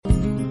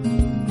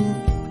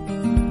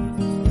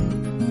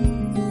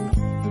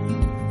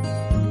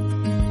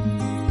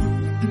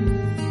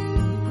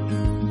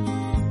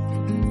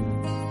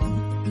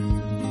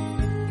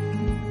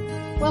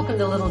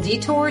to Little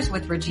Detours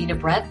with Regina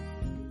Brett,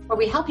 where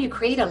we help you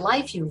create a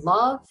life you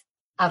love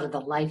out of the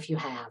life you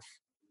have.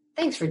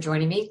 Thanks for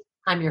joining me.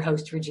 I'm your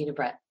host, Regina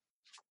Brett.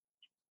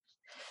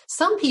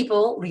 Some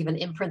people leave an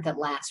imprint that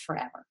lasts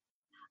forever.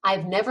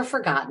 I've never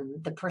forgotten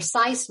the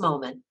precise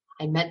moment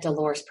I met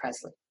Dolores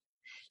Presley.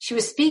 She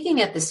was speaking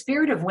at the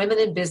Spirit of Women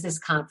in Business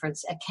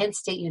conference at Kent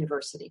State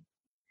University.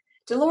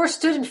 Dolores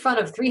stood in front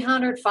of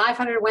 300,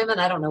 500 women,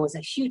 I don't know, it was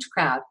a huge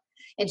crowd,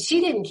 and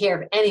she didn't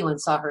care if anyone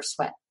saw her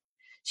sweat.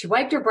 She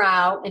wiped her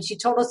brow and she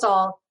told us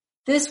all,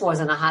 this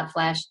wasn't a hot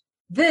flash.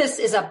 This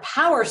is a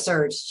power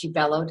surge, she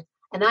bellowed,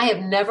 and I have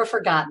never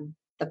forgotten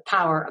the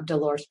power of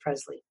Dolores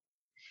Presley.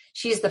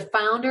 She is the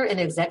founder and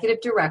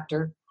executive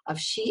director of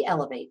She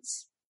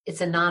Elevates.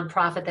 It's a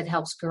nonprofit that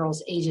helps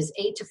girls ages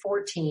 8 to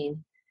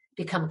 14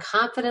 become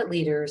confident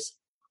leaders,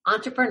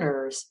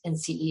 entrepreneurs, and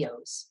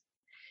CEOs.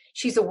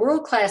 She's a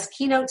world-class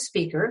keynote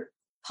speaker,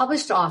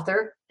 published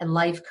author, and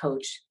life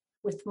coach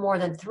with more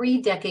than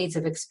 3 decades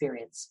of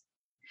experience.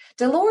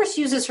 Dolores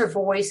uses her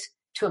voice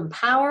to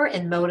empower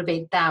and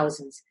motivate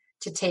thousands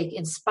to take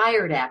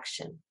inspired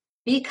action,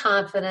 be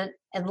confident,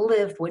 and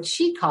live what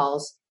she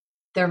calls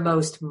their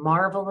most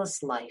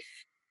marvelous life.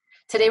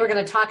 Today, we're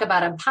going to talk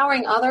about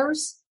empowering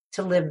others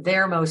to live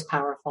their most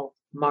powerful,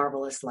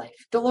 marvelous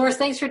life. Dolores,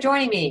 thanks for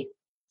joining me.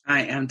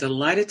 I am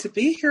delighted to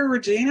be here,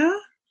 Regina.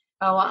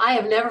 Oh, I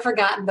have never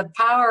forgotten the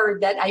power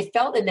that I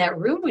felt in that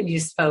room when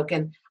you spoke,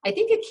 and I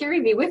think it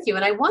carried me with you.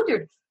 And I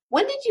wondered,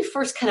 when did you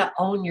first kind of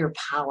own your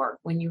power,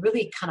 when you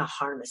really kind of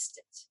harnessed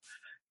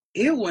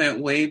it? It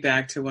went way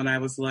back to when I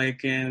was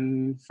like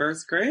in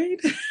first grade.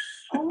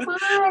 Oh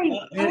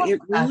my! And it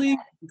really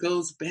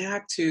goes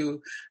back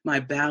to my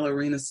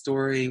ballerina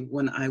story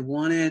when I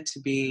wanted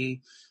to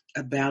be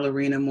a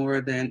ballerina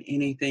more than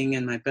anything.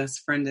 And my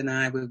best friend and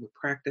I, we would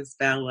practice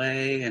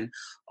ballet and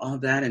all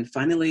that. And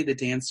finally, the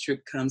dance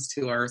troupe comes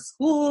to our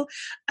school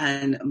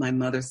and my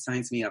mother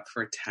signs me up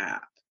for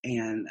tap.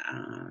 And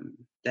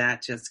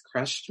that just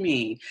crushed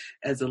me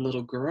as a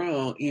little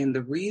girl. And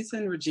the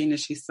reason, Regina,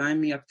 she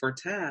signed me up for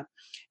tap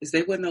is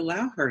they wouldn't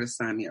allow her to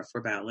sign me up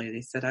for ballet.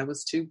 They said I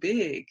was too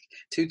big,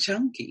 too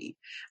chunky.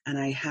 And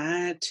I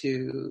had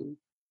to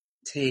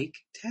take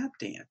tap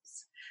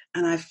dance.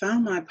 And I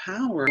found my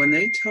power when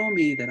they told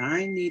me that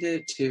I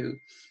needed to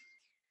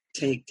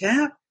take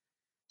tap.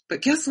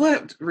 But guess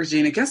what,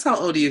 Regina? Guess how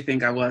old do you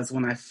think I was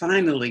when I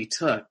finally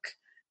took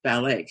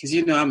ballet? Because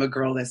you know I'm a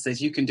girl that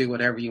says you can do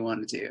whatever you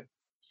want to do.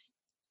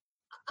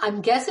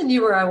 I'm guessing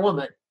you were a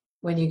woman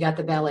when you got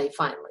the ballet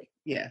finally.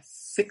 Yes,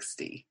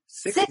 60.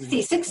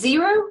 60? 60?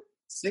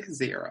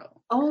 60.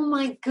 Oh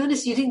my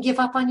goodness, you didn't give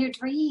up on your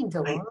dream,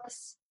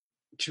 Dolores.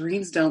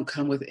 Dreams don't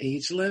come with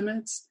age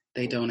limits.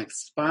 They don't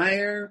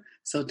expire,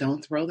 so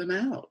don't throw them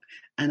out.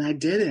 And I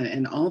didn't.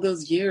 And all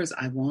those years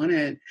I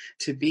wanted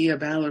to be a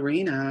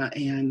ballerina.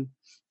 And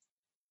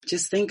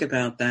just think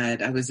about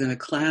that. I was in a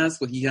class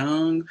with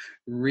young,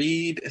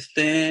 reed,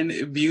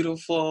 thin,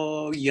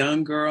 beautiful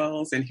young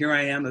girls. And here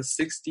I am, a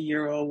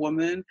 60-year-old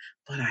woman,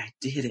 but I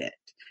did it.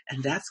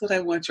 And that's what I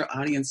want your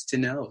audience to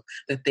know,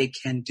 that they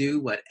can do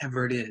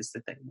whatever it is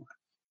that they want.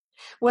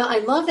 Well, I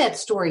love that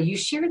story. You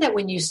shared that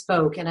when you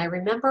spoke, and I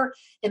remember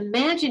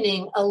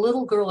imagining a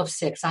little girl of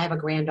 6. I have a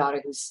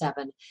granddaughter who's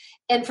 7.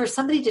 And for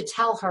somebody to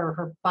tell her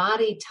her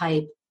body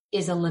type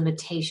is a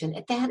limitation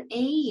at that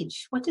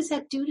age, what does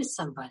that do to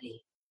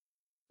somebody?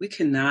 We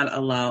cannot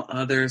allow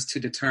others to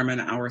determine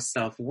our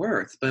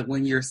self-worth. But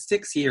when you're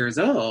 6 years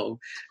old,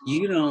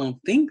 you don't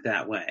think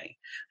that way.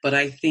 But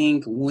I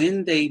think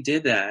when they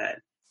did that,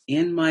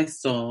 in my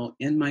soul,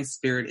 in my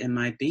spirit, in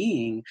my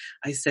being,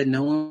 I said,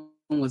 no one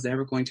was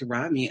ever going to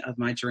rob me of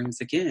my dreams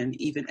again,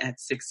 even at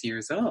 6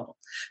 years old.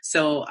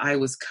 So I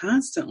was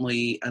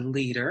constantly a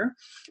leader.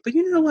 But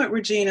you know what,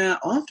 Regina?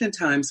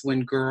 Oftentimes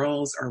when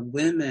girls or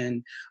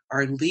women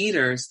are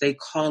leaders, they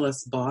call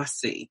us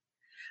bossy.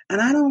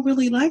 And I don't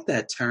really like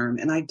that term.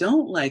 And I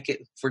don't like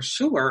it for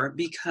sure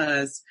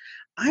because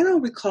I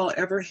don't recall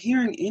ever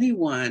hearing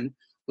anyone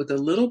with a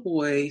little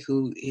boy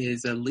who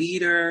is a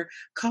leader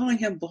calling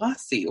him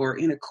bossy, or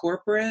in a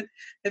corporate.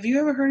 Have you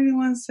ever heard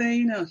anyone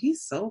say,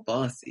 he's so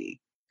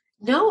bossy?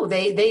 No,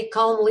 they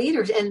call them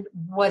leaders. And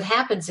what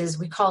happens is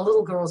we call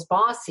little girls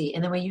bossy,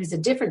 and then we use a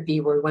different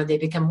B word when they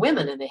become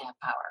women and they have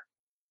power.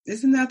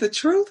 Isn't that the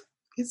truth?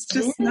 It's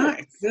just not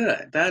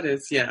good. That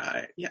is,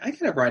 I got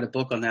to write a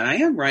book on that. I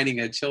am writing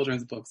a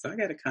children's book, so I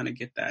got to kind of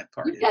get that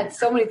part. You've got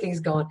so many things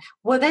going.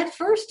 Well, that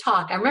first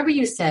talk, I remember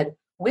you said,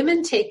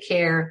 women take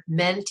care,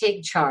 men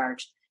take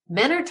charge.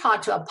 Men are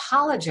taught to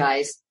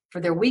apologize for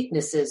their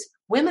weaknesses.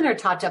 Women are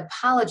taught to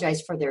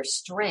apologize for their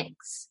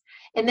strengths.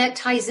 And that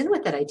ties in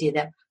with that idea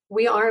that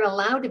we aren't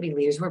allowed to be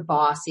leaders. We're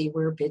bossy,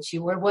 we're bitchy,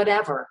 we're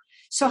whatever.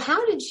 So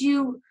how did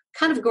you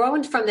kind of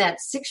grow from that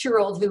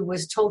 6-year-old who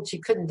was told she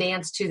couldn't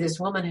dance to this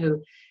woman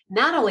who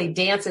not only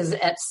dances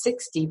at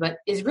 60, but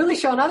is really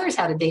showing others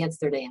how to dance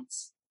their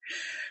dance?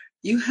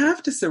 You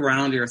have to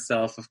surround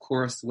yourself, of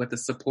course, with a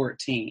support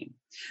team.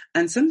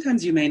 And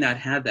sometimes you may not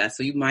have that.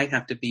 So you might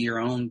have to be your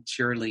own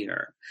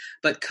cheerleader.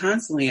 But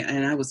constantly,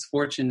 and I was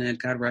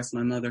fortunate, God rest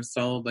my mother's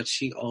soul, but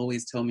she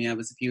always told me I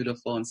was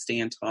beautiful and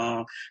stand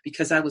tall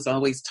because I was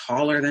always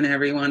taller than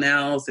everyone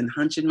else and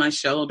hunching my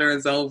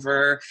shoulders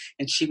over.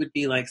 And she would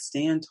be like,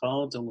 stand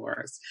tall,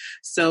 Dolores.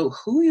 So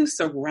who you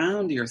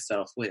surround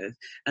yourself with.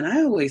 And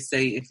I always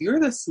say, if you're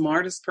the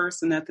smartest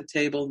person at the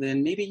table,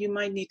 then maybe you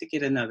might need to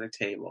get another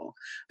table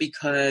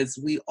because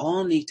we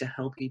all need to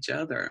help each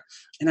other.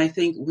 And I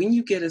think when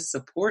you get a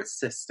support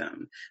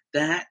system,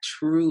 that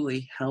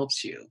truly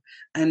helps you.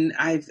 And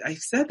I've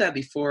said that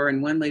before.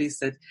 And one lady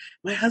said,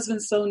 my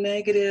husband's so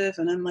negative.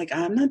 And I'm like,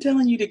 I'm not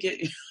telling you to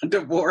get a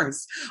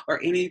divorce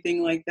or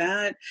anything like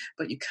that.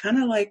 But you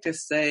kind of like to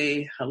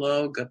say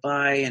hello,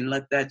 goodbye, and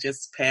let that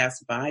just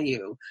pass by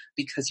you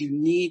because you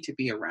need to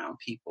be around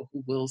people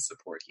who will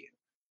support you.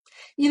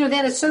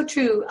 That is so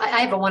true.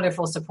 I have a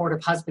wonderful,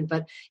 supportive husband,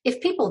 but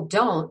if people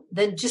don't,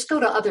 then just go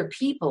to other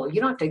people.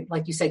 You don't have to,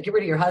 like you said, get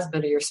rid of your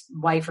husband or your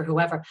wife or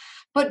whoever,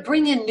 but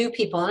bring in new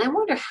people. And I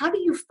wonder, how do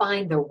you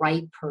find the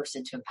right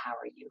person to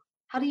empower you?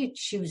 How do you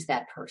choose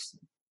that person?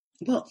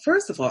 Well,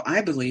 first of all,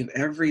 I believe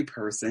every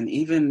person,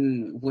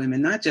 even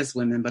women, not just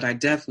women, but I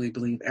definitely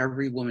believe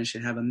every woman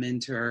should have a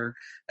mentor,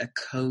 a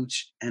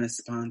coach, and a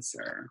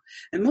sponsor.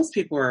 And most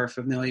people are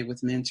familiar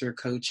with mentor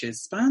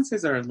coaches.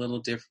 Sponsors are a little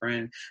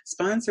different.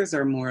 Sponsors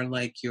are more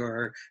like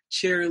your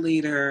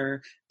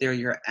cheerleader. They're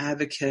your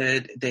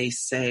advocate. They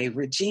say,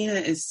 Regina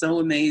is so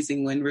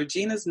amazing when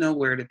Regina's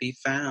nowhere to be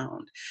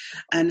found.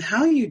 And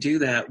how you do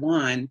that,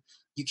 one,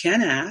 you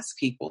can ask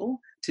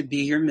people to be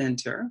your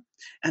mentor.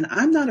 And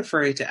I'm not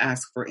afraid to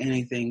ask for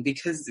anything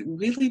because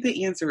really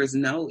the answer is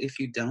no if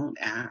you don't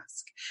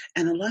ask.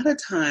 And a lot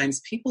of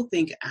times people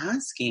think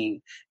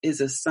asking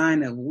is a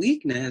sign of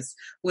weakness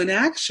when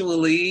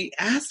actually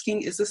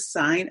asking is a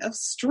sign of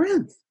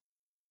strength.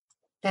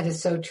 That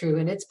is so true.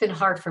 And it's been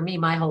hard for me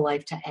my whole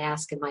life to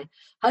ask. And my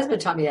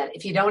husband taught me that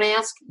if you don't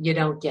ask, you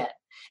don't get.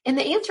 And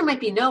the answer might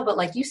be no, but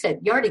like you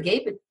said, you already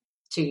gave it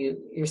to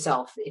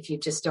yourself. If you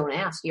just don't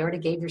ask, you already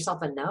gave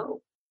yourself a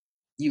no.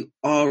 You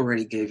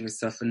already gave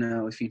yourself a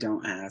no if you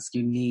don't ask.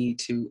 You need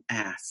to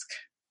ask.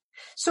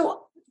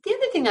 So the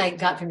other thing I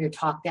got from your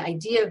talk, the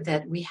idea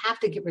that we have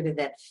to get rid of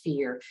that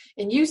fear.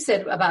 And you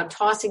said about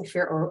tossing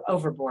fear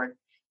overboard.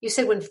 You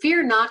said when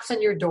fear knocks on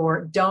your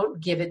door,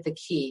 don't give it the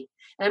key.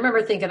 And I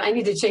remember thinking, I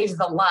need to change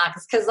the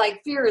locks because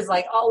like fear is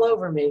like all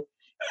over me.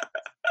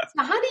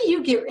 So how did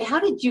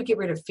you get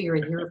rid of fear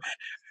in your life?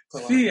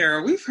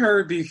 Fear, we've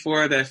heard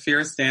before that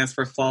fear stands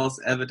for false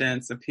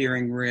evidence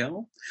appearing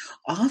real.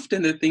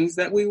 Often the things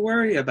that we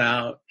worry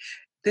about,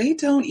 they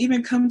don't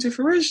even come to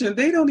fruition.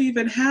 They don't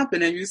even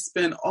happen. And you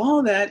spend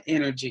all that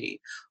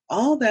energy,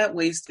 all that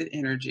wasted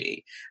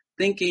energy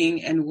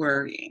thinking and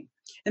worrying.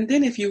 And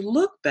then if you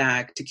look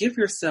back to give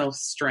yourself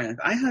strength,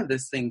 I have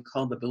this thing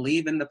called the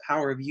Believe in the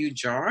Power of You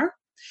jar.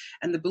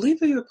 And the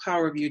Believe in the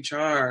Power of You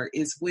jar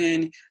is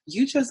when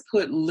you just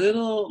put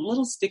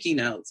little sticky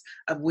notes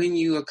of when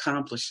you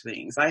accomplish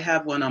things. I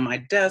have one on my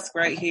desk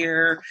right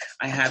here.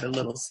 I have a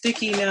little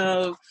sticky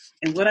note.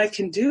 And what I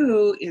can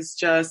do is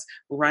just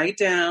write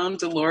down,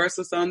 Dolores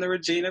was on the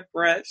Regina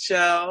Brett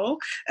show,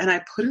 and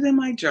I put it in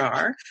my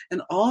jar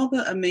and all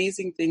the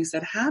amazing things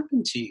that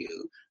happened to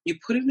you. You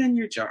put it in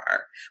your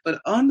jar.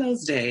 But on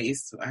those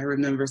days, I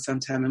remember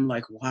sometime I'm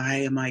like, why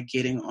am I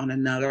getting on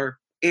another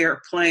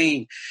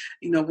airplane?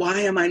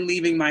 Why am I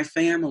leaving my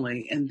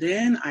family? And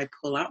then I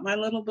pull out my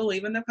little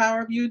Believe in the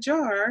Power of You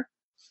jar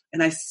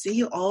and I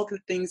see all the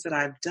things that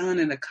I've done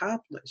and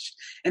accomplished.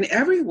 And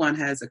everyone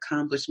has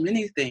accomplished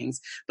many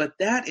things, but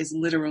that is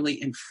literally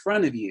in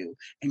front of you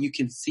and you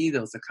can see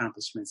those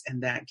accomplishments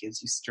and that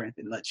gives you strength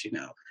and lets you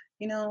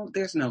know,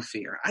 there's no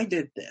fear. I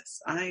did this.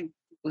 I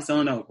was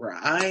on Oprah.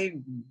 I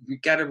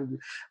got an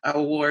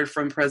award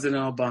from President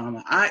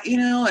Obama.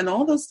 And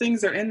all those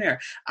things are in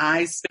there.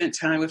 I spent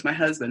time with my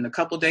husband. A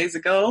couple days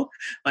ago,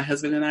 my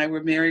husband and I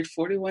were married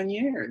 41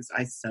 years.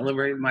 I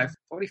celebrated my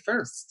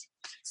 41st.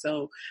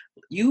 So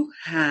you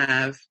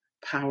have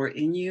power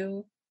in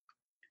you.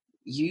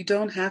 You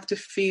don't have to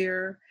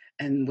fear.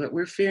 And what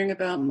we're fearing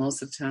about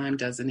most of the time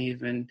doesn't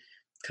even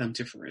come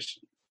to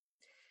fruition.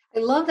 I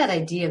love that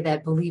idea of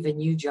that Believe in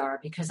You jar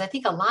because I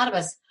think a lot of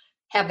us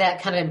have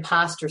that kind of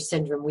imposter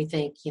syndrome. We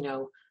think,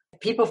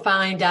 people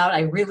find out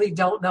I really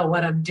don't know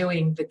what I'm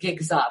doing, the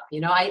gig's up.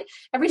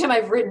 Every time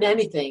I've written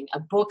anything, a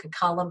book, a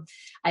column,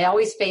 I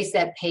always face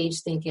that page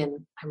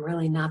thinking, I'm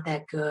really not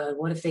that good.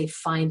 What if they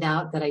find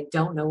out that I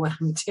don't know what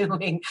I'm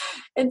doing?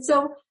 And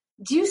so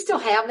do you still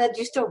have that?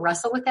 Do you still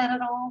wrestle with that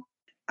at all?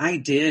 I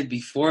did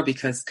before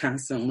because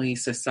constantly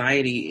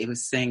society, it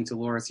was saying,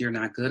 Dolores, you're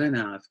not good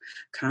enough.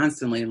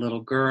 Constantly,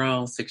 little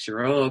girl,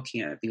 6-year-old,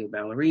 can't be a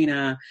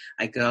ballerina.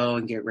 I go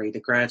and get ready to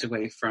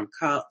graduate from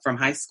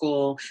high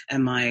school.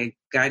 And my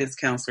guidance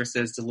counselor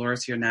says,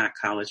 Dolores, you're not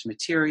college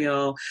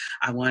material.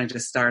 I wanted to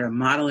start a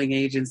modeling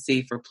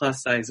agency for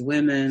plus size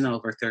women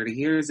over 30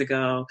 years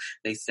ago.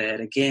 They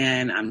said,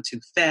 again, I'm too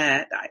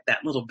fat.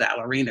 That little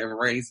ballerina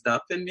raised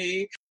up in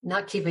me.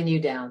 Not keeping you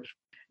down.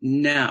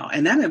 No.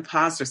 And that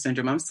imposter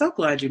syndrome, I'm so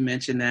glad you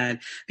mentioned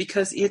that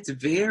because it's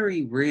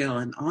very real.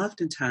 And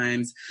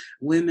oftentimes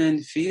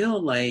women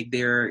feel like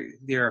they're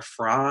a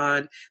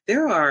fraud.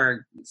 There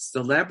are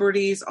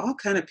celebrities, all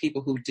kind of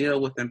people who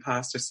deal with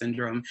imposter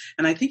syndrome.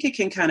 And I think it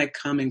can kind of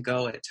come and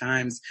go at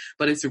times,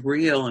 but it's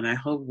real. And I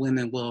hope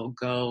women will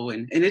go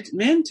and it's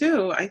men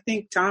too. I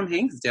think Tom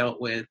Hanks dealt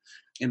with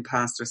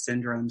imposter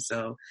syndrome.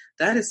 So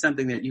that is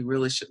something that you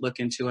really should look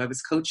into. I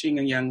was coaching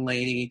a young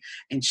lady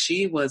and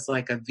she was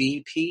like a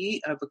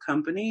VP of a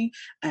company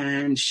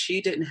and she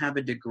didn't have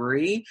a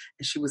degree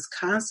and she was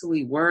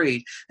constantly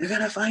worried, they're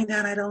going to find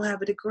out I don't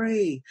have a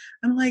degree.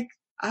 I'm like,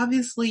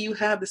 obviously you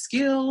have the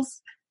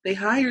skills. They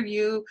hired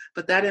you,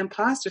 but that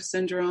imposter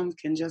syndrome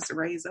can just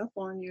raise up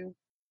on you.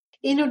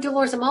 You know,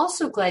 Dolores, I'm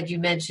also glad you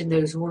mentioned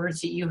those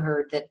words that you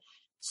heard that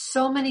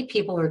so many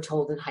people are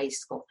told in high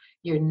school,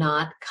 you're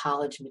not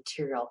college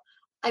material.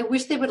 I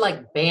wish they would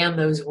like ban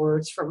those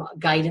words from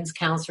guidance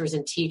counselors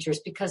and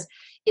teachers because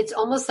it's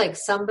almost like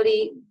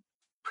somebody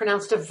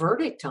pronounced a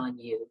verdict on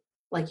you.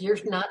 Like you're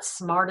not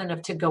smart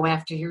enough to go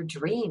after your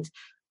dreams.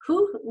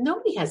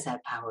 Nobody has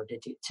that power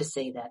to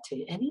say that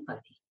to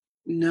anybody.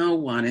 No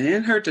one. And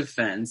in her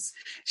defense,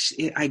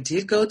 I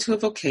did go to a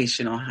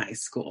vocational high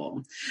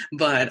school,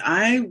 but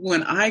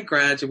when I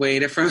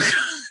graduated from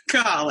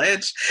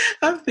college,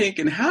 I'm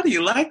thinking, how do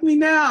you like me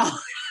now?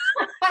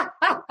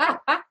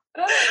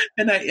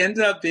 And I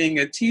ended up being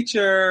a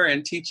teacher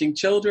and teaching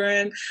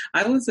children.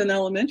 I was an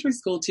elementary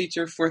school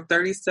teacher for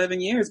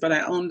 37 years, but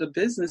I owned a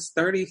business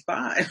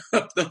 35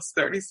 of those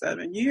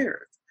 37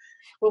 years.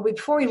 Well,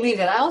 before we leave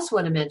it, I also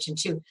want to mention,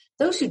 too,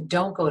 those who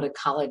don't go to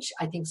college,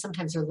 I think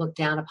sometimes they're looked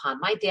down upon.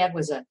 My dad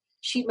was a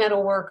sheet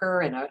metal worker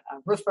and a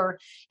roofer.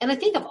 And I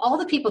think of all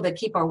the people that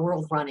keep our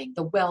world running,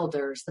 the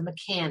welders, the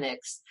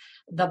mechanics,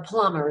 the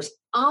plumbers,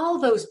 all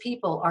those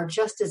people are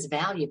just as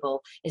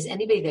valuable as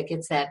anybody that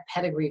gets that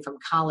pedigree from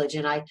college.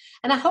 And I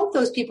hope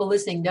those people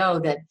listening know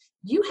that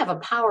you have a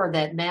power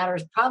that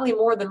matters probably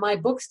more than my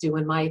books do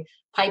when my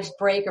pipes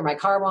break or my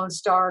car won't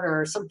start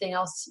or something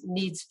else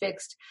needs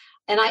fixed.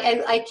 And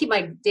I keep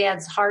my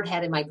dad's hard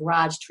hat in my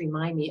garage to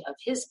remind me of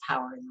his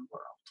power in the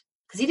world.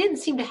 Because he didn't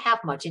seem to have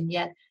much, and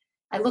yet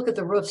I look at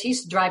the roofs. He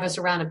used to drive us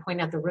around and point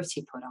out the roofs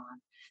he put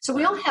on. So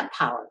we all have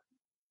power.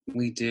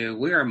 We do.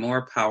 We are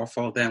more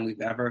powerful than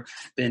we've ever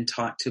been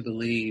taught to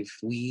believe.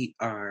 We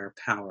are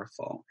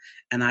powerful.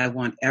 And I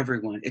want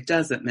everyone, it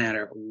doesn't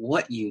matter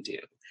what you do.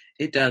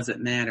 It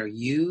doesn't matter.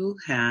 You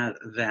have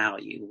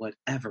value,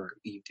 whatever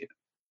you do.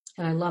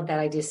 And I love that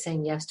idea,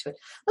 saying yes to it.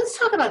 Let's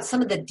talk about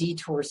some of the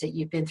detours that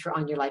you've been through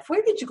on your life.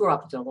 Where did you grow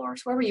up,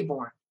 Dolores? Where were you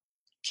born?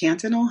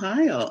 Canton,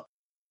 Ohio.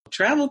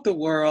 Traveled the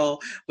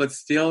world, but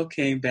still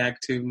came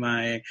back to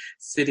my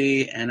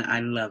city, and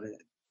I love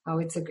it. Oh,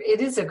 it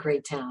is a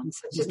great town.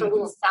 So just a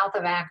little south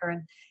of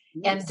Akron.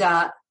 Yes.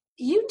 And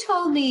you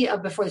told me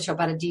before the show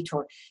about a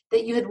detour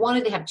that you had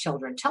wanted to have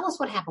children. Tell us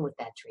what happened with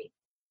that dream.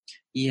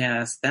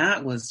 Yes,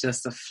 that was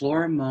just a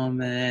floor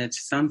moment,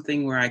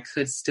 something where I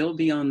could still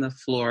be on the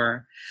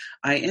floor.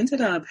 I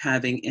ended up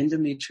having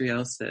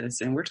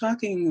endometriosis, and we're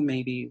talking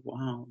maybe,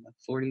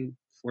 40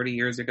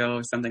 years ago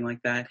or something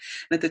like that.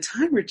 And at the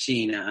time,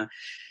 Regina,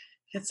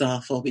 it's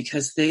awful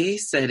because they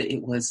said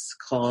it was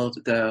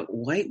called the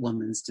white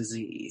woman's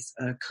disease,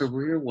 a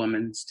career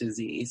woman's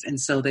disease.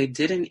 And so they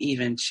didn't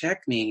even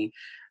check me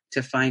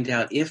to find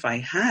out if I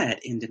had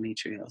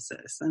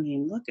endometriosis. I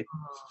mean, look at,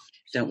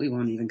 we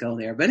won't even go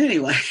there. But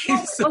anyway.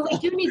 Well, we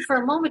do need for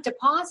a moment to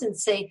pause and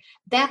say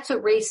that's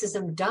what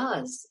racism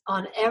does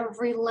on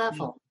every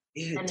level.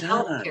 It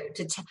does.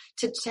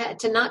 Healthcare,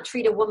 to not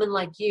treat a woman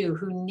like you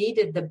who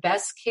needed the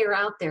best care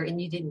out there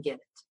and you didn't get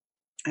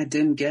it. I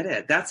didn't get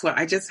it. That's why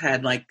I just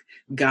had like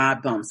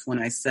God bumps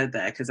when I said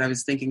that, because I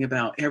was thinking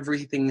about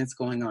everything that's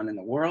going on in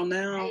the world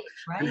now,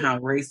 right. And how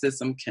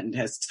racism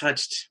has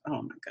touched,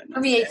 oh my goodness.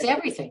 Permeates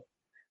everything.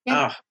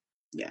 Yeah. Oh,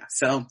 yeah.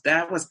 So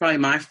that was probably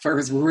my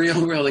first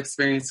real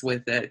experience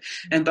with it.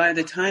 And by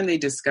the time they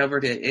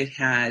discovered it, it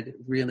had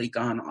really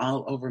gone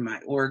all over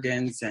my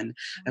organs and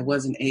I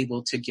wasn't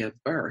able to give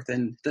birth.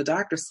 And the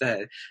doctor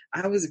said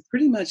I was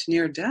pretty much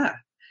near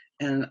death.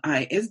 And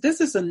this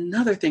is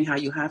another thing, how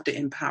you have to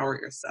empower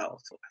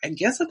yourself. I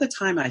guess at the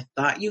time I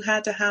thought you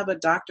had to have a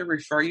doctor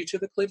refer you to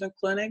the Cleveland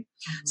Clinic.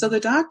 Mm-hmm. So the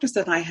doctors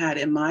that I had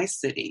in my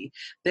city,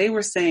 they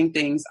were saying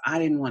things I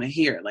didn't want to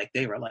hear. Like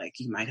they were like,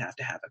 you might have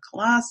to have a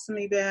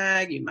colostomy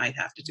bag. You might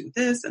have to do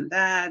this and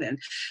that. And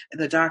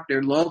the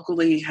doctor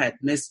locally had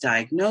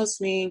misdiagnosed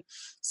me.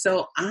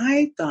 So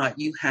I thought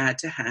you had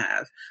to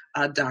have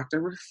a doctor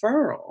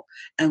referral.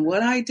 And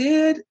what I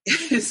did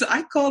is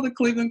I called the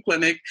Cleveland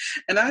Clinic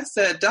and I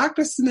said,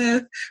 Dr.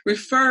 Smith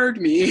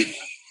referred me.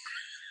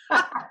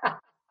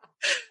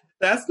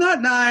 That's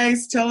not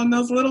nice, telling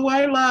those little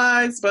white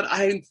lies, but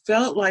I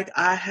felt like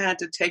I had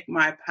to take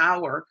my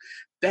power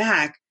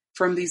back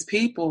from these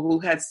people who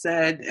had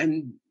said,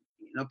 and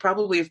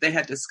probably if they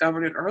had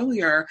discovered it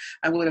earlier,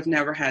 I would have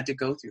never had to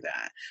go through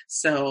that.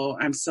 So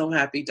I'm so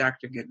happy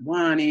Dr.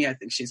 Gidwani, I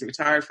think she's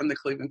retired from the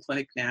Cleveland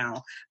Clinic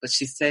now, but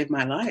she saved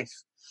my life.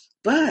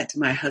 But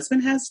my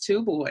husband has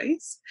 2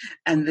 boys,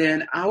 and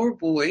then our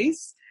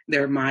boys,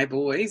 they're my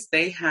boys.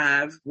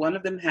 One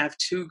of them have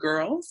 2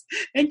 girls.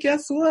 And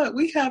guess what?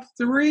 We have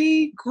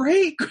 3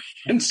 great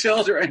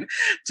grandchildren.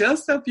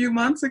 Just a few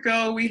months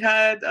ago, we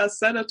had a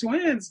set of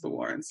twins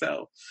born.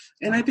 So,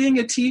 and I, being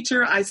a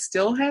teacher, I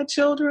still had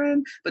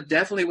children, but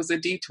definitely was a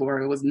detour.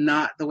 It was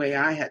not the way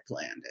I had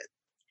planned it.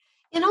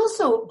 And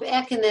also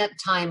back in that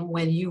time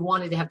when you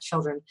wanted to have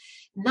children,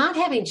 not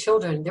having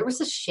children, there was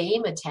a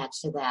shame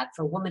attached to that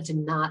for a woman to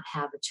not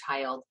have a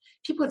child.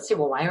 People would say,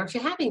 well, why aren't you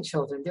having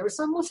children? There was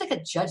almost like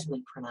a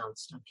judgment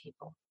pronounced on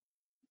people.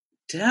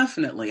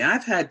 Definitely.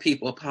 I've had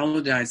people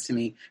apologize to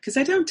me because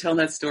I don't tell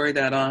that story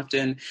that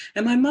often.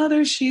 And my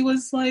mother, she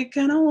was like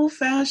kind of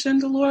old-fashioned,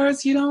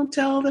 Dolores, you don't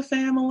tell the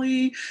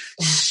family,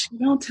 you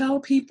don't tell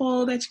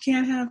people that you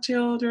can't have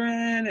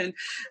children. And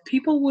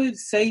people would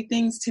say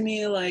things to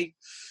me like,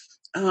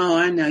 oh,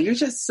 I know, you're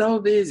just so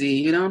busy.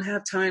 You don't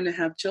have time to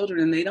have children,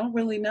 and they don't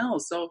really know.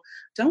 So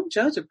don't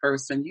judge a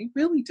person. You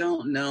really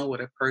don't know what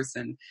a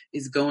person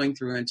is going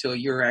through until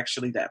you're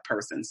actually that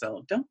person.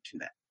 So don't do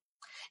that.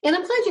 And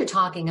I'm glad you're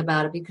talking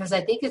about it because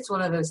I think it's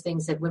one of those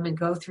things that women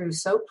go through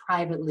so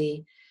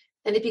privately,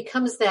 and it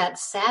becomes that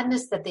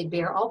sadness that they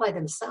bear all by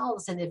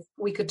themselves. And if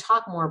we could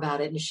talk more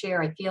about it and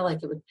share, I feel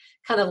like it would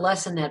kind of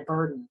lessen that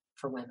burden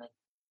for women.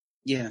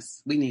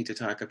 Yes, we need to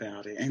talk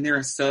about it. And there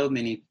are so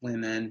many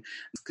women,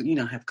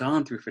 have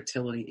gone through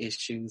fertility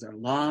issues or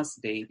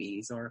lost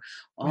babies or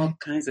all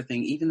kinds of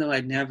things. Even though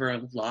I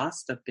never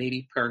lost a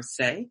baby per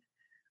se,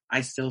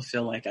 I still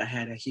feel like I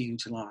had a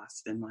huge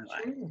loss in my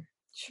life.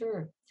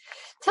 Sure.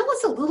 Tell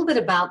us a little bit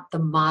about the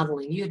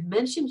modeling. You had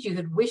mentioned you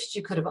had wished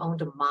you could have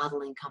owned a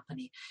modeling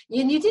company.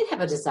 And you did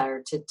have a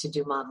desire to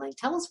do modeling.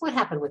 Tell us what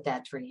happened with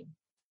that dream.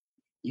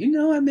 You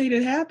know I made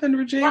it happen,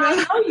 Regina. Yeah, I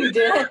know you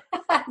did.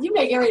 You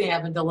make everything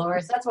happen,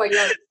 Dolores. That's why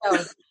you're on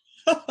the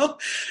show.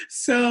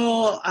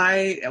 So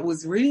I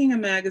was reading a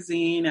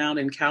magazine out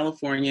in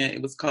California.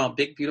 It was called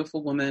Big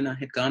Beautiful Woman. I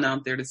had gone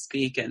out there to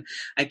speak, and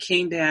I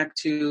came back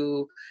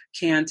to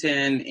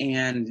Canton,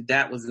 and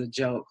that was a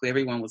joke.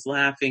 Everyone was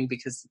laughing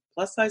because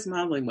plus-size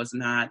modeling was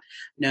not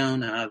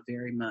known of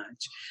very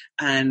much.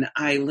 And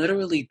I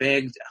literally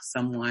begged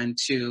someone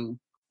to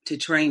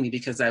train me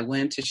because I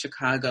went to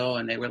Chicago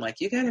and they were like,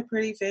 you got a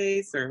pretty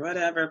face or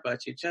whatever,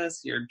 but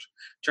your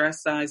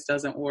dress size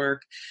doesn't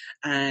work.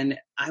 And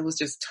I was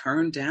just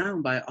turned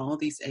down by all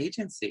these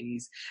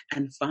agencies.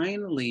 And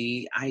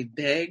finally, I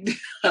begged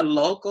a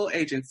local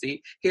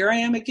agency. Here I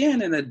am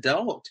again, an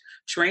adult,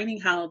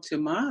 training how to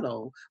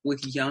model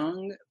with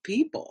young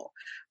people.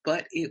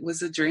 But it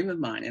was a dream of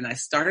mine. And I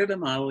started a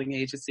modeling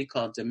agency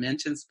called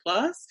Dimensions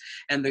Plus.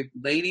 And the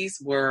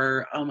ladies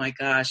were, oh my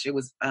gosh, it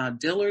was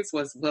Dillard's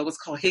was what was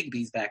called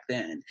Higbee's back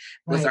then,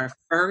 was our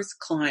first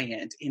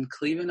client in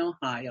Cleveland,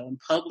 Ohio, in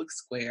Public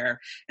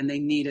Square. And they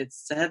needed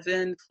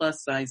 7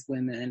 plus size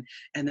women.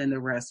 And then the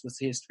rest was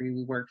history.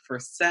 We worked for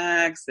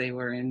Saks. They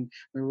were in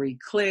Marie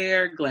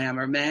Claire,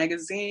 Glamour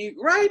Magazine,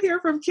 right here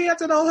from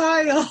Canton,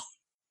 Ohio.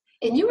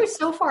 And you were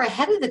so far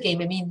ahead of the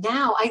game. I mean,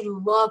 now I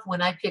love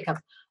when I pick up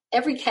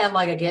every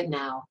catalog I get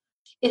now.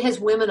 It has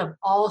women of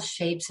all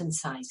shapes and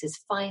sizes,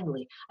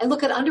 finally. I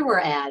look at underwear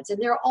ads,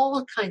 and there are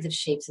all kinds of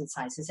shapes and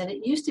sizes. And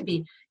it used to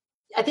be,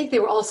 I think they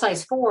were all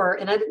size 4,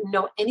 and I didn't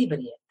know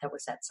anybody that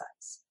was that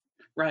size.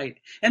 Right.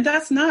 And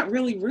that's not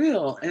really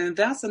real. And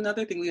that's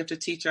another thing we have to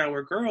teach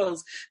our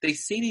girls. They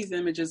see these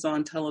images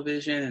on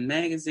television and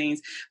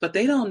magazines, but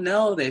they don't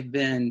know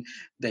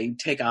they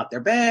take out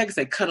their bags,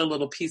 they cut a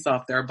little piece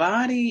off their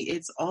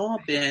body.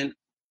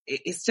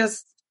 It's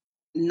just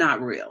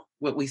not real,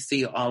 what we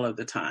see all of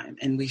the time.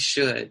 And we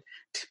should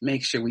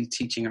make sure we're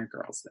teaching our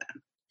girls that.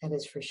 That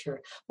is for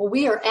sure. Well,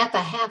 we are at the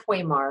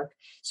halfway mark.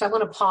 So I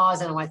want to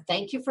pause and I want to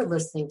thank you for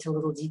listening to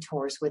Little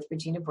Detours with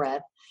Regina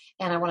Brett.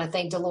 And I want to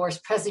thank Dolores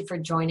Presley for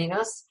joining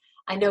us.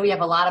 I know you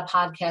have a lot of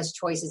podcast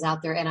choices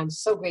out there, and I'm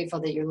so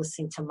grateful that you're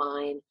listening to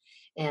mine.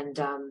 And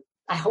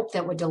I hope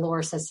that what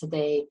Dolores says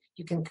today,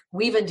 you can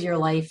weave into your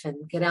life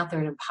and get out there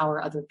and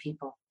empower other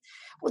people.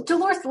 Well,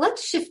 Dolores,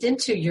 let's shift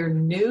into your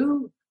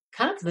new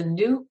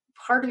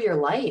part of your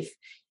life.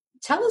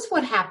 Tell us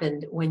what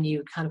happened when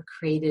you kind of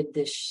created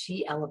this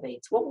She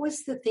Elevates. What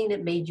was the thing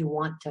that made you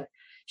want to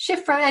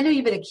shift from? I know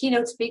you've been a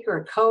keynote speaker,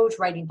 a coach,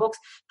 writing books,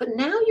 but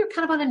now you're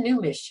kind of on a new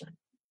mission.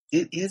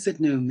 It is a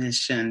new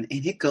mission,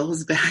 and it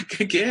goes back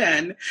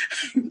again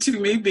to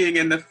me being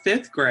in the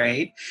 5th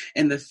grade.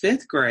 In the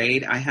 5th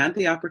grade, I had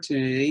the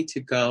opportunity to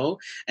go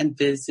and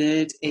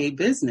visit a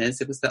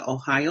business. It was the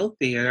Ohio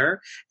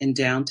Theater in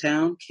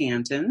downtown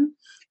Canton.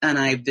 And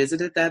I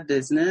visited that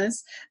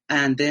business,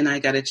 and then I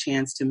got a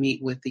chance to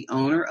meet with the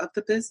owner of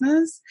the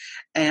business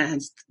and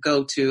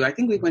I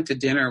think we went to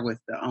dinner with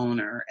the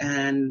owner.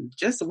 And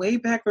just way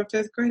back from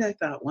 5th grade, I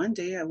thought one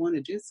day I want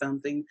to do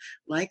something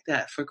like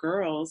that for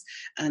girls.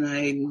 And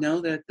I know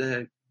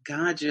that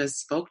God just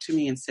spoke to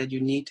me and said,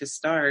 you need to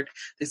start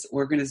this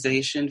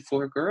organization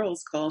for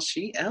girls called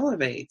She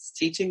Elevates,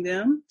 teaching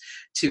them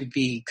to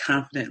be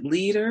confident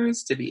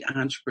leaders, to be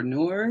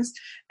entrepreneurs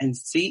and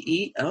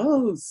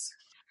CEOs.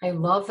 I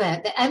love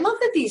that. I love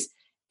that these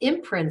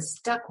imprint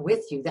stuck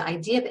with you. The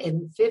idea of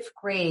in 5th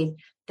grade,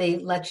 they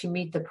let you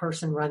meet the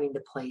person running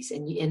the place,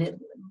 and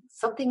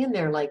something in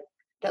there like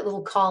that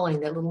little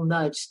calling, that little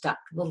nudge stuck,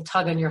 a little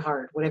tug on your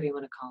heart, whatever you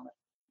want to call it.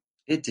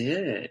 It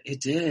did. It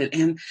did.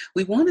 And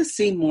we want to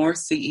see more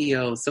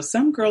CEOs. So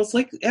some girls,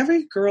 like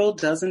every girl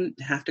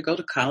doesn't have to go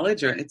to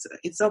college, or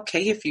it's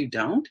okay if you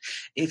don't.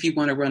 If you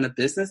want to run a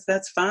business,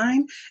 that's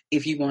fine.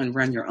 If you want to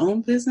run your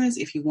own business,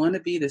 if you want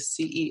to be the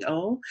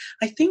CEO,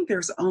 I think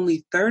there's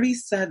only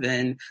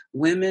 37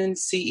 women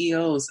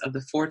CEOs of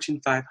the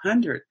Fortune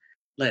 500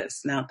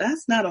 list. Now,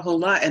 that's not a whole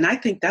lot. And I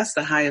think that's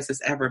the highest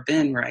it's ever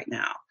been right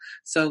now.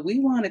 So we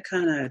want to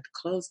kind of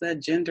close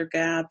that gender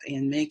gap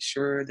and make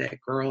sure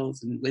that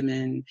girls and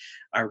women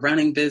are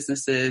running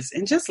businesses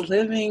and just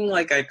living,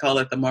 like I call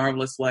it, the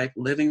marvelous life,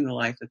 living the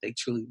life that they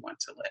truly want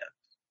to live.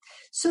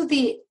 So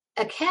the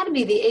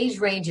Academy, the age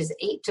range is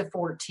 8 to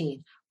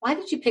 14. Why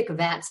did you pick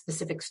that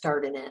specific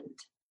start and end?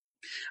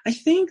 I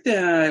think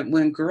that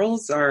when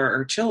girls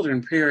or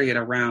children, period,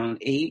 around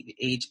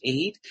age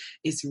 8,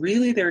 it's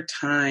really their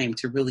time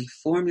to really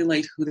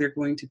formulate who they're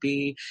going to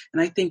be.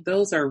 And I think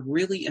those are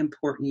really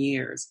important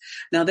years.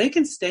 Now, they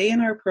can stay in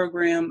our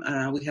program.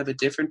 We have a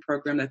different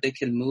program that they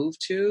can move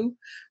to.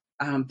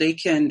 They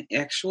can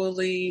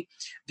actually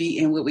be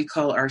in what we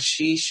call our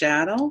She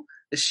Shadow.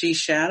 The She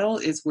Shadow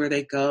is where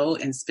they go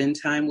and spend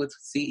time with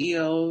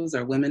CEOs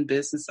or women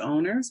business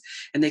owners,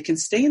 and they can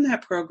stay in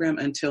that program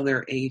until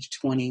they're age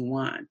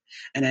 21.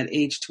 And at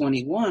age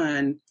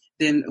 21,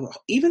 then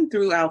even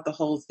throughout the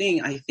whole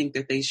thing, I think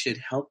that they should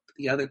help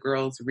the other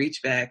girls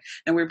reach back.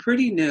 And we're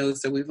pretty new,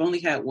 so we've only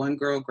had one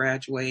girl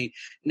graduate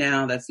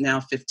now that's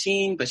now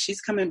 15, but she's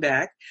coming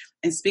back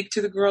and speak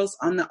to the girls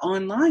on the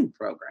online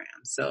program.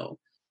 So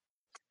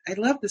I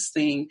love this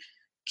thing,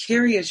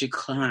 carry as you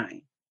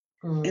climb.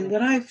 And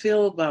what I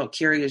feel about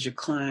carry as you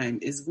climb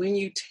is when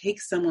you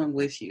take someone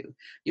with you,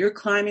 you're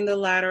climbing the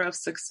ladder of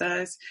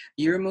success,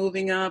 you're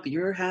moving up,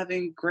 you're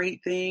having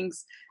great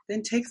things,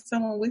 then take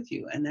someone with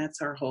you. And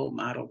that's our whole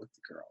motto with the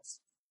girls.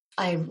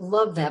 I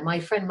love that.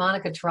 My friend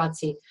Monica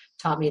Tarazzi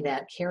taught me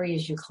that, carry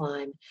as you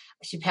climb.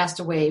 She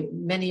passed away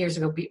many years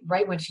ago,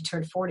 right when she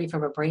turned 40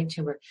 from a brain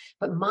tumor.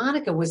 But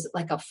Monica was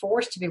like a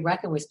force to be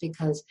reckoned with,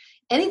 because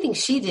anything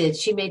she did,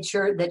 she made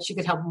sure that she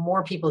could help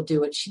more people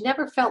do it. She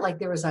never felt like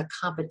there was a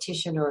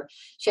competition or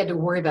she had to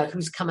worry about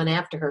who's coming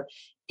after her.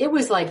 It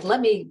was like, let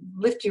me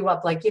lift you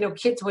up. Like,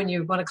 kids, when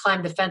you want to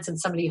climb the fence and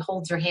somebody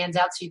holds their hands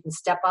out so you can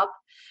step up.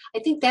 I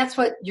think that's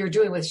what you're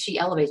doing with She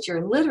Elevates.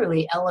 You're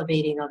literally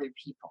elevating other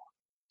people.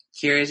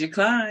 Here as you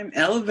climb,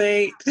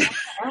 elevate.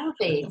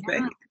 Elevate.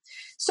 Yeah.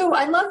 So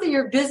I love that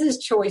your business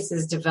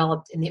choices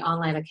developed in the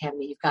online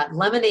academy. You've got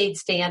lemonade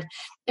stand.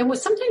 And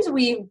sometimes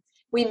we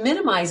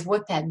minimize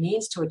what that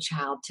means to a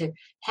child to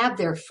have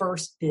their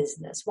first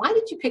business. Why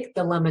did you pick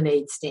the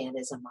lemonade stand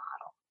as a model?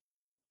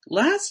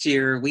 Last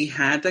year, we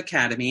had the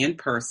academy in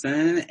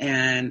person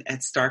and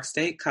at Stark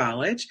State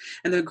College,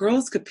 and the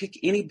girls could pick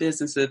any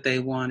business that they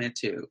wanted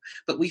to.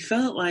 But we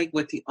felt like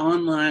with the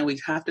online, we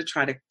have to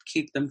try to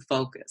keep them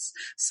focused.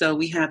 So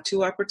we have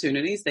 2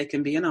 opportunities. They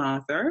can be an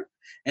author,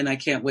 and I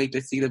can't wait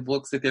to see the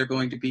books that they're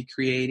going to be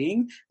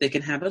creating. They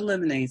can have a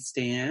lemonade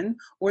stand,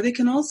 or they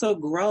can also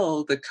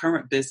grow the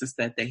current business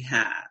that they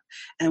have.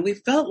 And we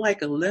felt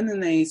like a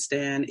lemonade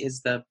stand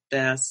is the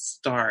best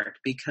start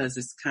because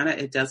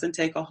it doesn't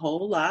take a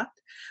whole lot,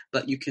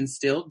 but you can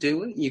still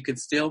do it. You can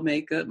still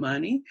make good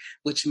money,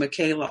 which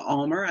Michaela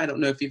Ulmer, I don't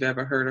know if you've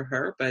ever heard of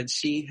her, but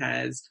she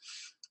has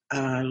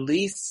at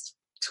least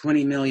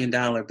 $20 million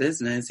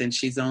business, and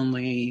she's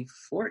only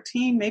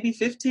 14, maybe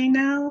 15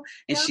 now.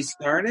 And she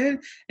started,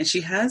 and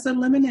she has a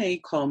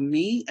lemonade called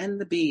Me and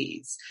the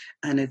Bees,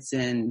 and it's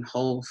in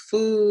Whole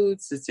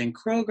Foods, it's in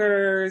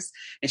Kroger's,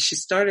 and she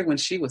started when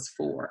she was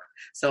 4.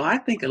 So I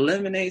think a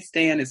lemonade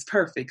stand is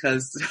perfect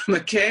because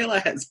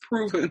Michaela has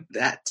proven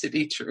that to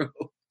be true.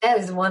 That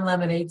is one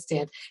lemonade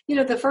stand.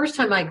 The first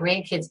time my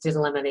grandkids did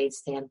a lemonade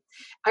stand,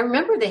 I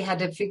remember they had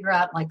to figure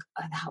out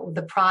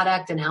the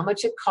product and how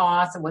much it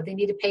costs and what they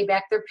need to pay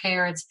back their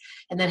parents,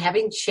 and then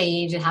having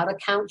change and how to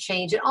count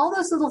change and all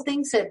those little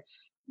things that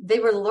they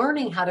were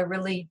learning how to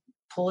really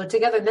pull it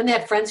together. And then they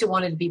had friends who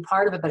wanted to be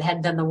part of it but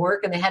hadn't done the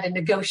work, and they had to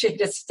negotiate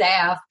a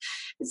staff.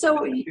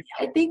 So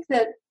I think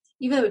that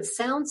even though it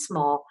sounds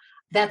small,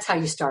 that's how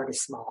you start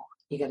is small.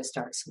 You got to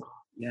start small.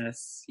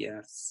 Yes,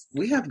 yes.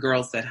 We have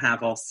girls that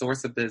have all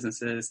sorts of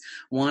businesses.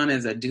 One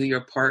is a do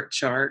your part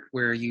chart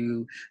where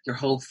your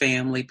whole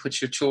family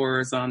puts your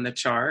chores on the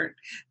chart.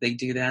 They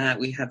do that.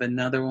 We have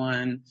another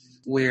one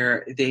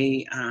where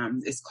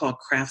it's called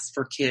Crafts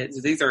for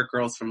Kids. These are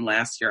girls from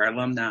last year,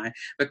 alumni,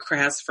 but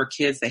Crafts for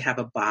Kids, they have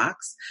a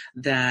box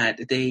that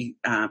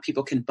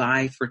people can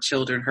buy for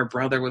children. Her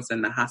brother was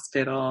in the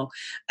hospital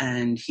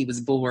and he was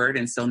bored.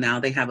 And so now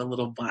they have a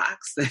little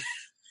box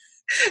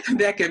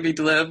that can be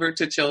delivered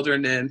to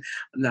children in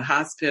the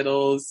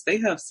hospitals. They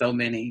have so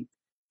many.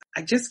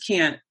 I just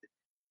can't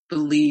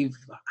believe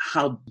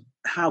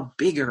how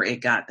bigger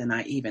it got than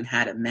I even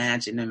had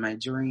imagined in my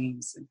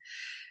dreams.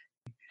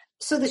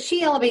 So the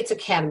She Elevates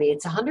Academy,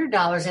 it's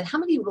 $100. And how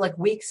many like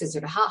weeks is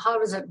it? How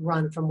does it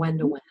run from when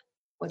to when?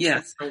 What's the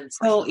Yes. time frame?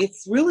 So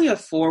it's really a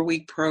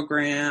 4-week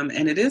program,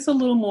 and it is a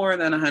little more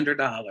than $100.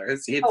 Oh,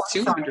 It's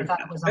I'm sorry. I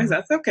thought it was on. $200.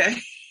 That's okay.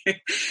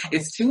 Okay.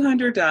 It's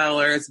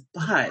 $200,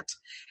 but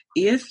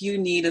if you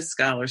need a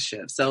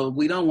scholarship, so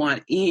we don't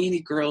want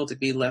any girl to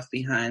be left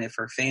behind. If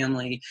her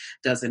family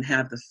doesn't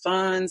have the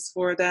funds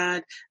for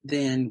that,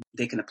 then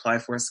they can apply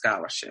for a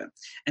scholarship.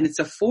 And it's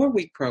a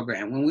 4-week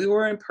program. When we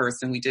were in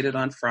person, we did it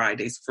on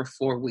Fridays for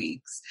 4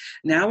 weeks.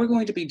 Now we're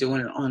going to be doing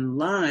it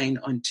online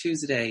on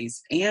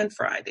Tuesdays and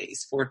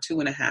Fridays for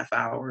 2.5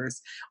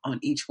 hours on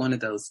each one of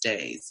those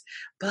days.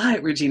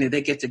 But Regina,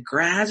 they get to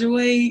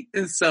graduate.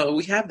 And so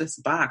we have this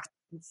box.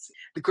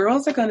 The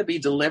girls are going to be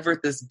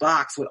delivered this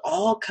box with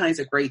all kinds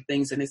of great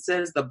things. And it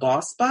says the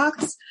boss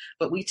box,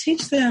 but we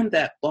teach them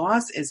that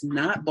boss is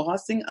not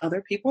bossing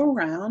other people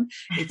around.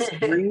 It's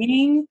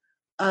bringing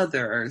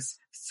others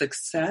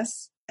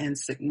success and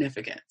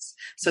significance.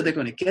 So they're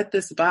going to get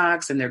this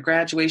box, and their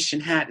graduation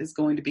hat is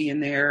going to be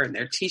in there, and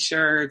their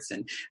t-shirts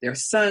and their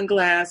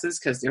sunglasses,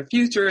 because their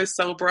future is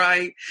so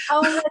bright.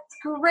 Oh, that's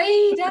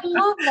great. I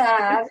love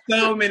that.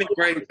 So many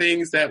great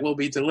things that will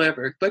be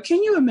delivered. But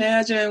can you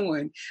imagine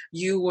when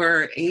you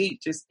were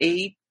just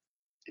 8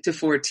 to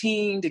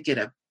 14 to get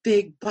a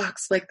big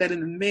box like that in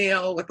the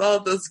mail with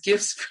all those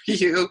gifts for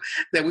you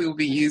that we will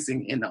be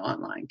using in the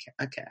online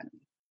academy?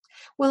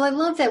 Well, I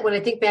love that when I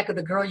think back of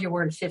the girl you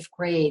were in 5th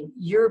grade,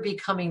 you're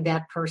becoming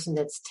that person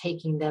that's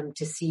taking them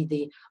to see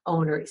the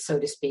owner, so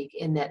to speak,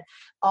 in that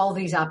all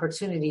these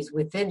opportunities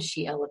within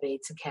She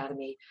Elevates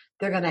Academy,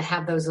 they're going to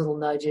have those little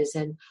nudges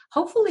and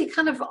hopefully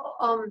kind of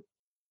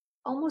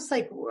almost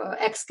like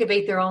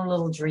excavate their own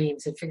little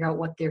dreams and figure out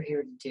what they're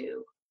here to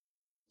do.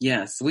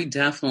 Yes, we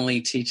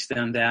definitely teach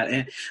them that.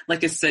 And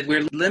like I said,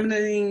 we're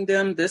limiting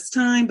them this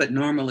time, but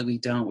normally we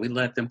don't. We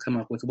let them come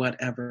up with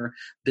whatever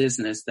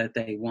business that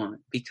they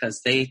want because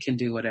they can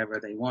do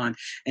whatever they want.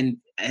 And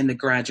the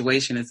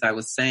graduation, as I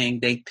was saying,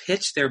 they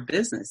pitch their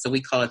business. So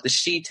we call it the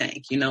She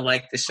Tank,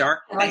 like the Shark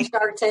Tank. Like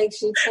Shark Tank,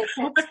 She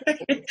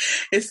Tank.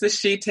 It's the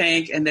She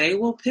Tank, and they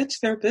will pitch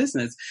their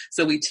business.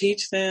 So we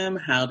teach them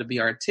how to be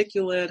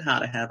articulate, how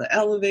to have an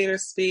elevator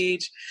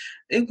speech.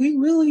 And we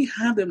really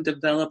have them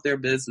develop their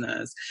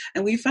business.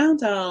 And we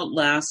found out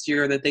last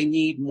year that they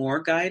need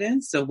more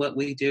guidance. So what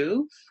we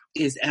do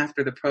is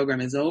after the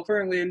program is over,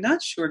 and we're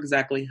not sure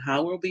exactly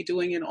how we'll be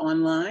doing it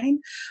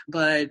online,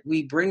 but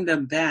we bring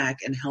them back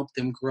and help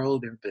them grow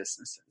their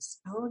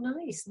businesses. Oh,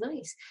 nice,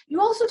 nice. You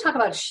also talk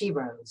about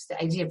sheroes,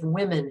 the idea of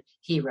women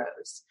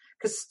heroes,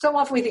 because so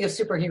often we think of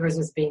superheroes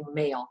as being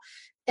male.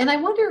 And I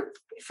wonder,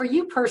 for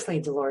you personally,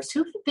 Dolores,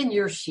 who have been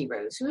your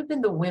sheroes? Who have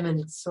been the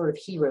women sort of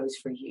heroes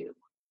for you?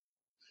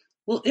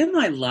 Well, in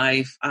my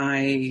life,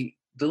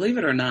 believe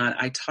it or not,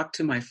 I talked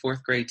to my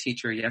 4th grade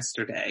teacher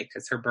yesterday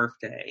because her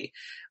birthday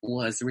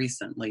was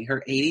recently,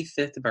 her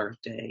 85th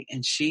birthday.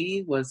 And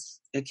she was,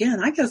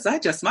 again, I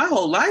guess my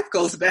whole life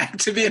goes back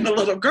to being a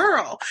little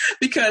girl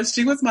because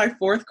she was my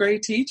 4th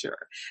grade teacher.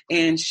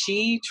 And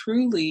she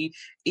truly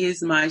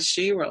is my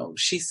shero.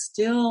 She's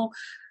still,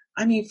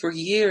 for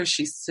years,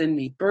 she sent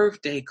me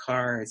birthday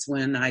cards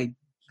when I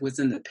was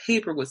in the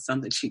paper with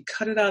something. She'd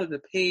cut it out of the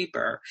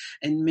paper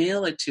and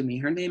mail it to me.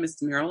 Her name is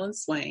Marilyn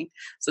Swain.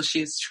 So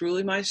she is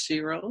truly my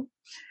shero.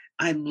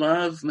 I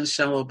love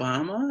Michelle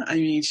Obama.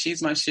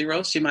 She's my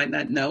shero. She might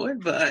not know it,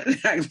 but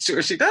I'm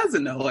sure she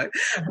doesn't know it.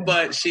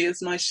 But she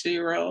is my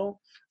shero.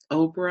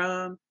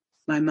 Oprah,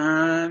 my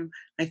mom.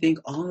 I think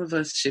all of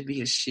us should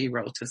be a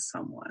shero to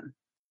someone.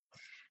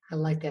 I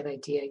like that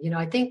idea.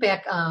 I think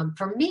back,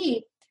 for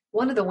me,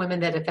 one of the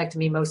women that affected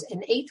me most in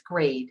 8th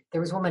grade, there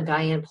was a woman,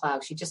 Diane Plow.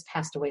 She just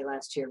passed away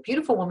last year.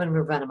 Beautiful woman in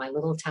Ravenna, my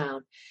little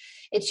town.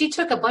 And she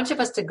took a bunch of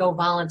us to go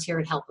volunteer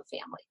and help a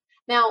family.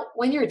 Now,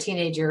 when you're a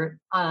teenager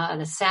on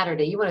a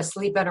Saturday, you want to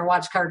sleep in or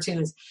watch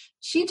cartoons.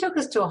 She took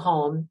us to a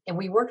home, and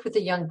we worked with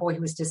a young boy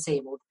who was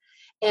disabled.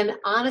 And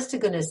honest to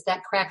goodness,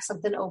 that cracked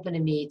something open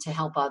in me to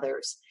help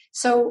others.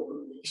 So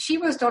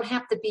sheroes don't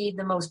have to be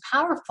the most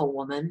powerful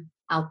woman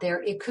out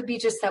there. It could be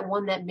just that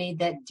one that made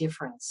that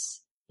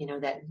difference,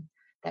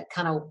 that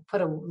kind of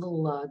put a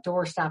little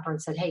door stopper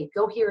and said, hey,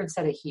 go here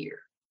instead of here.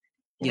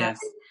 Yes.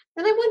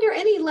 And I wonder,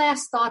 any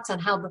last thoughts on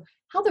how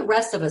the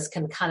rest of us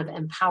can kind of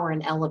empower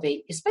and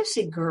elevate,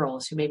 especially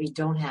girls who maybe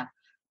don't have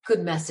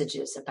good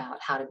messages about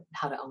how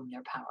to own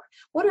their power?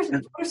 What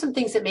are some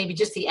things that maybe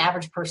just the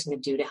average person can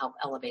do to help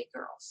elevate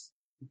girls?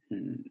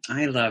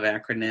 I love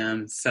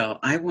acronyms. So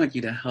I want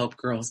you to help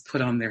girls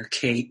put on their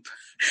cape.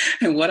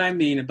 And what I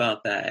mean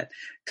about that,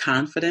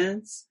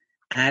 confidence,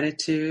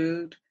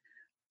 attitude,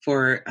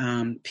 for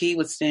P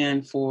would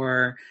stand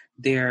for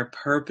their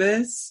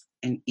purpose,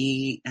 and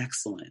E,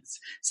 excellence.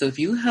 So if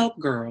you help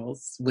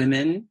girls,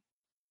 women,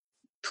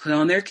 put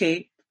on their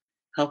cape,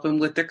 help them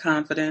with their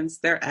confidence,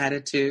 their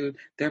attitude,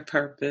 their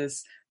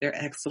purpose, their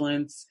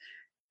excellence,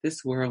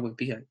 this world would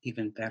be an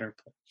even better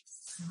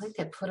place. I like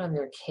that, put on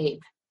their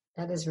cape.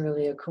 That is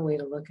really a cool way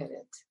to look at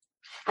it.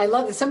 I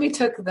love that somebody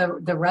took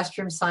the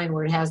restroom sign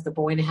where it has the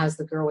boy and it has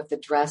the girl with the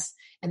dress,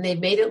 and they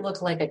made it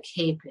look like a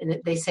cape,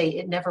 and they say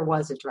it never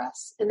was a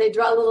dress. And they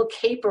draw a little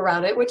cape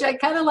around it, which I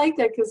kind of like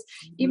that, because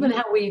even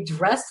how we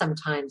dress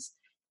sometimes,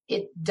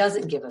 it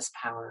doesn't give us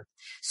power.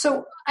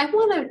 So I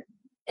want to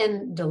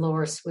end,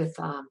 Dolores, with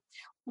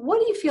what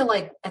do you feel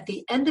like at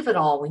the end of it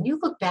all, when you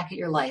look back at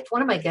your life?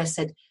 One of my guests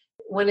said,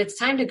 when it's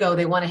time to go,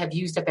 they want to have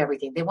used up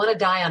everything. They want to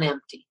die on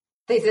empty.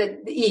 They said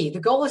the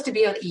goal is to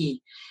be on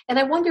E. And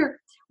I wonder,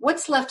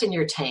 what's left in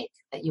your tank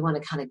that you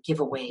want to kind of give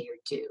away or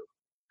do?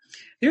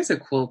 There's a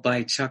quote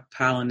by Chuck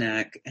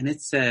Palahniuk, and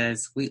it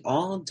says, "We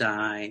all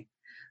die.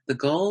 The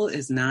goal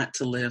is not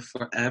to live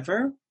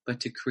forever, but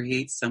to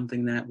create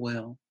something that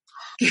will."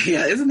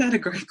 Yeah, isn't that a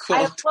great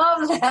quote? I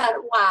love that.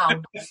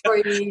 Wow.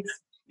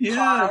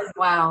 Yeah.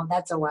 Wow,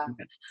 that's a wow.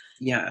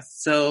 Yeah,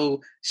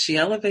 so She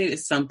Elevated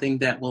is something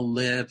that will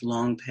live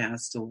long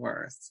past the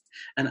worst.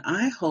 And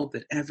I hope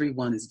that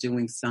everyone is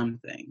doing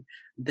something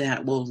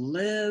that will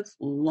live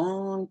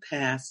long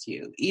past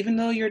you. Even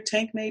though your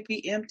tank may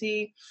be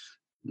empty,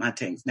 my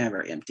tank's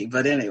never empty,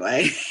 but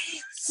anyway,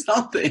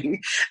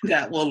 something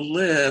that will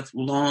live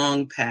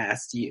long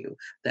past you,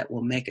 that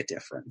will make a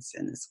difference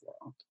in this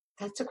world.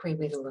 That's a great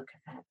way to look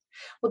at that.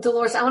 Well,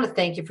 Dolores, I want to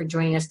thank you for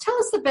joining us. Tell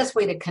us the best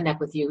way to connect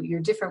with you, your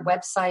different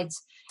websites,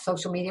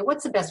 social media.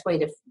 What's the best way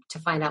to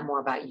find out more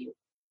about you?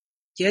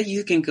 Yeah,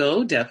 you can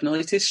go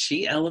definitely to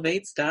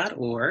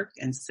sheelevates.org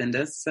and send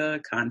us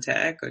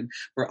contact. And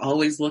we're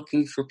always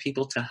looking for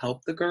people to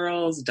help the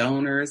girls,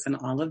 donors, and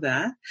all of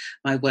that.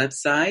 My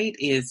website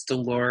is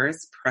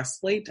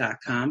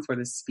DoloresPresley.com for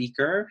the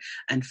speaker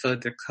and for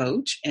the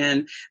coach.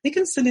 And they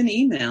can send an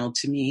email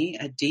to me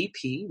at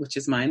DP, which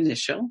is my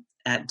initial,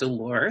 at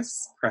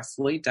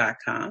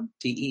DoloresPresley.com,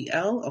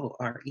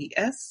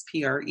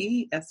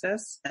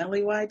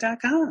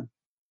 DeloresPresley.com.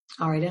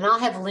 All right, and I'll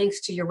have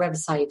links to your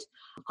website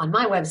on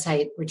my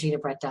website,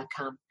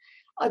 reginabrett.com.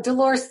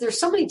 Dolores, there's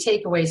so many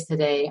takeaways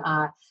today,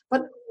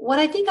 but what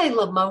I think I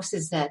love most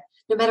is that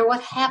no matter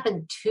what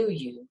happened to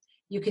you,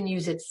 you can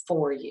use it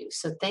for you.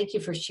 So thank you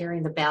for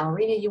sharing the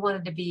ballerina you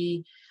wanted to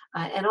be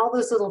and all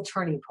those little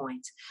turning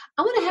points.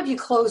 I want to have you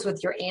close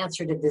with your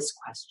answer to this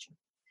question.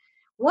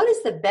 What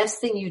is the best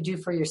thing you do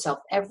for yourself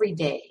every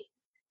day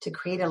to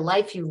create a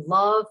life you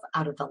love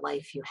out of the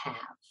life you have?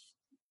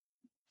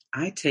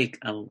 I take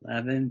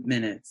 11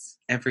 minutes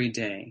every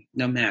day,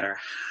 no matter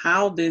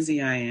how busy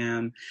I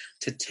am,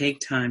 to take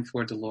time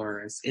for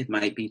Dolores. It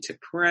might be to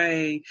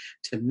pray,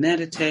 to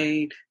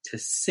meditate, to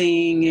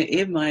sing.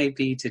 It might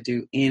be to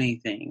do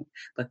anything.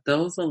 But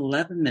those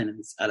 11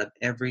 minutes out of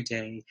every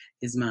day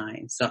is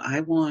mine. So I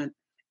want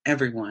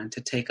everyone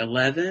to take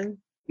 11.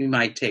 You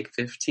might take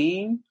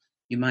 15.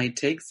 You might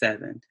take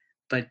 7.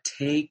 But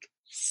take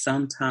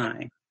some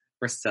time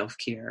for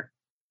self-care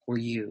for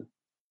you.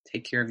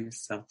 Take care of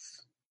yourself.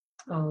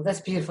 Oh, that's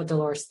beautiful,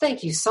 Dolores.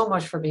 Thank you so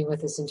much for being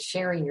with us and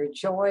sharing your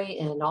joy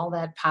and all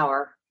that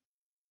power.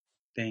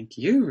 Thank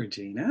you,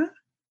 Regina.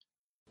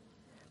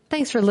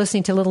 Thanks for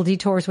listening to Little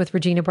Detours with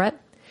Regina Brett.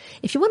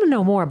 If you want to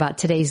know more about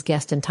today's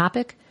guest and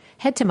topic,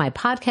 head to my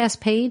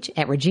podcast page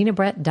at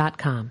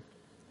reginabrett.com.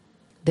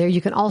 There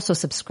you can also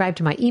subscribe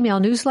to my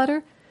email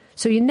newsletter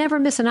so you never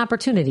miss an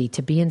opportunity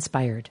to be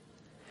inspired.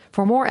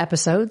 For more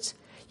episodes,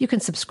 you can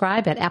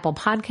subscribe at Apple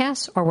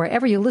Podcasts or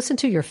wherever you listen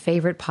to your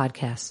favorite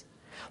podcasts.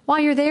 While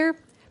you're there,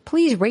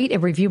 please rate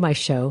and review my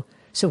show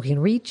so we can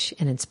reach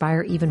and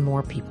inspire even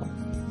more people.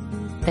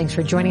 Thanks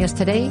for joining us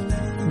today.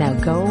 Now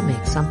go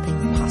make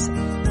something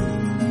possible.